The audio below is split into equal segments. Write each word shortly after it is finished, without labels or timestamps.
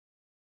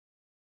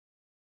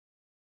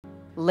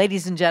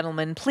Ladies and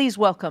gentlemen, please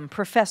welcome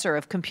Professor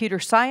of Computer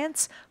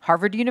Science,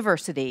 Harvard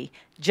University,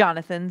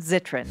 Jonathan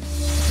Zittrain.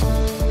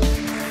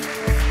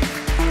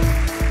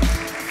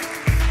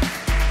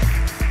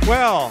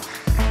 Well,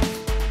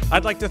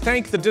 I'd like to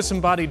thank the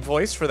disembodied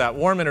voice for that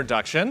warm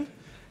introduction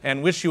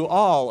and wish you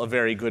all a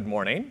very good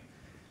morning.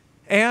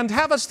 And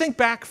have us think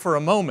back for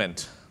a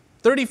moment.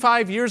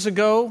 35 years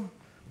ago,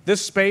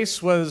 this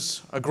space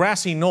was a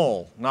grassy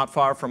knoll not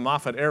far from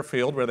Moffett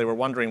Airfield, where they were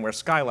wondering where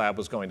Skylab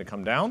was going to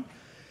come down.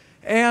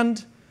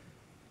 And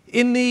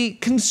in the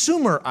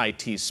consumer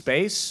IT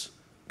space,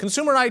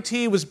 consumer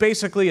IT was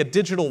basically a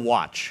digital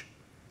watch.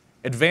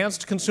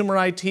 Advanced consumer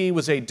IT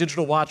was a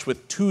digital watch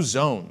with 2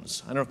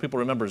 zones. I don't know if people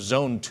remember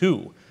Zone 2.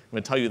 I'm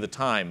going to tell you the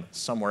time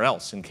somewhere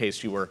else in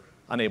case you were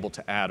unable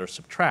to add or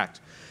subtract.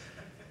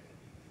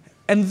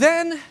 And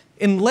then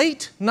in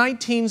late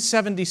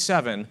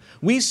 1977,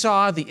 we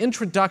saw the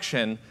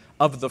introduction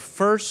of the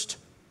first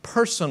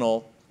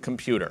personal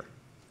computer,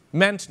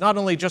 meant not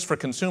only just for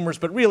consumers,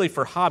 but really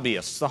for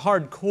hobbyists, the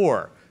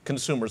hardcore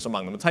consumers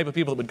among them, the type of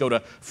people that would go to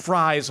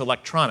Fry's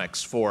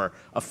Electronics for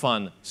a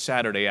fun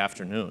Saturday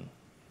afternoon.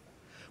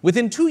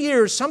 Within 2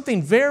 years,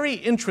 something very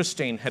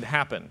interesting had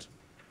happened.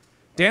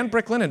 Dan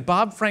Bricklin and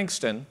Bob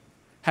Frankston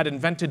had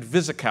invented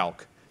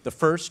VisiCalc, the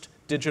first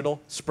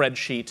digital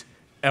spreadsheet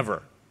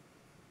ever.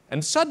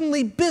 And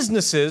suddenly,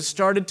 businesses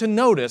started to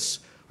notice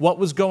what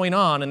was going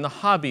on in the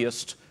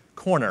hobbyist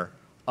corner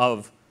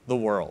of the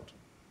world.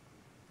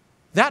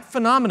 That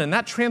phenomenon,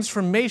 that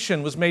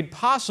transformation was made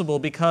possible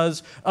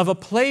because of a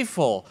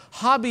playful,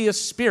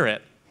 hobbyist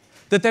spirit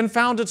that then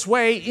found its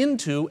way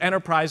into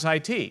enterprise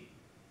IT.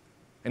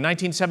 In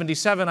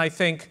 1977, I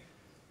think,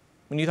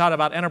 when you thought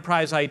about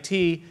enterprise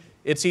IT,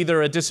 it's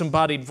either a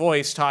disembodied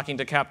voice talking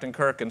to Captain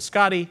Kirk and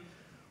Scotty,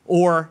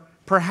 or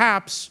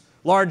perhaps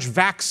large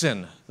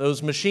Vaxen,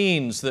 those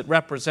machines that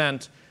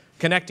represent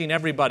connecting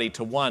everybody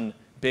to one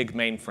big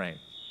mainframe.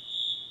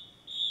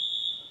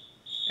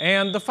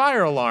 And the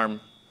fire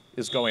alarm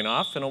is going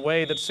off in a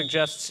way that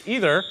suggests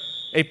either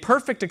a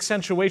perfect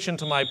accentuation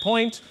to my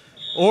point,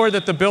 or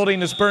that the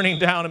building is burning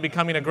down and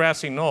becoming a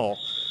grassy knoll.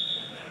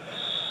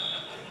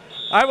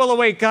 I will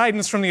await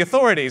guidance from the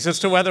authorities as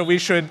to whether we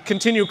should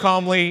continue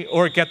calmly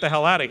or get the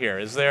hell out of here.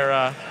 Is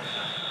there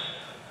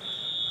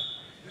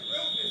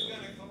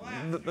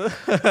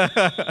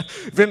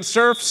Vince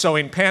Cerf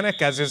sowing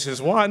panic, as is his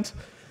wont.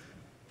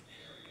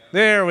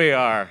 There we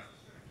are.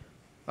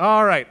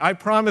 All right, I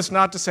promise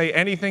not to say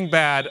anything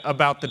bad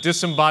about the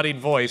disembodied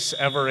voice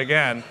ever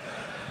again.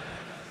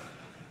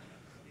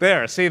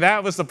 There, see,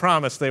 that was the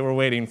promise they were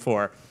waiting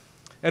for.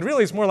 It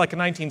really is more like a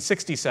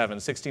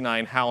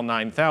 1967-69 HAL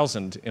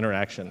 9000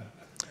 interaction.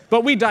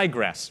 But we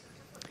digress.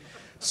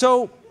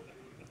 So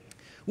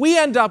we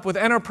end up with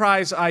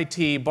enterprise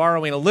IT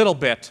borrowing a little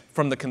bit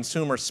from the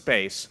consumer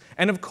space.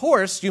 And of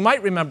course, you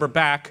might remember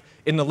back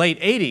in the late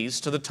 80s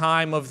to the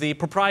time of the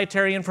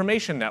proprietary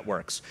information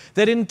networks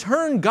that in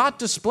turn got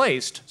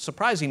displaced,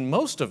 surprising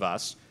most of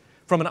us,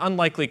 from an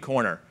unlikely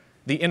corner,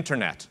 the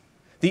internet.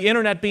 The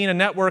internet being a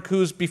network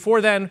whose,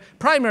 before then,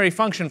 primary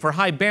function for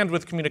high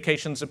bandwidth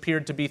communications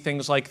appeared to be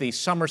things like the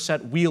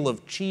Somerset Wheel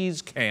of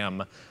Cheese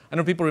cam. I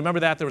know people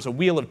remember that. There was a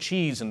wheel of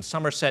cheese in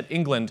Somerset,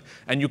 England,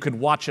 and you could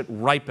watch it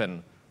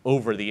ripen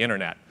over the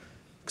internet.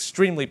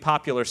 Extremely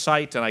popular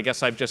site, and I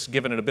guess I've just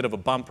given it a bit of a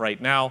bump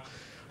right now.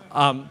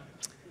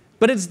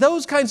 But it's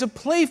those kinds of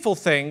playful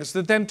things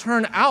that then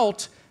turn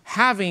out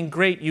having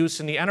great use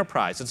in the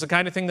enterprise. It's the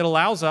kind of thing that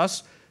allows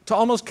us to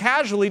almost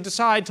casually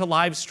decide to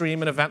live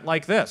stream an event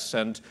like this.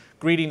 And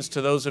greetings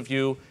to those of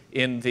you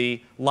in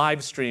the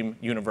live stream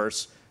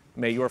universe.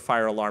 May your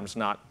fire alarms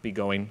not be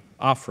going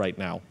off right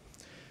now.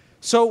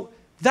 So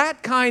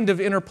that kind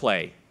of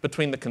interplay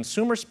between the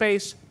consumer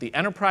space, the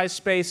enterprise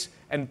space,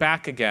 and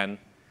back again,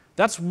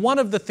 that's one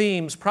of the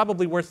themes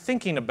probably worth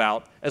thinking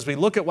about as we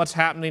look at what's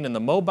happening in the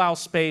mobile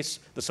space,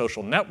 the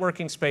social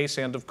networking space,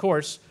 and of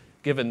course,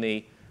 given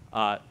the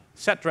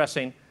set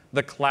dressing,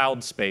 the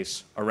cloud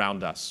space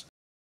around us.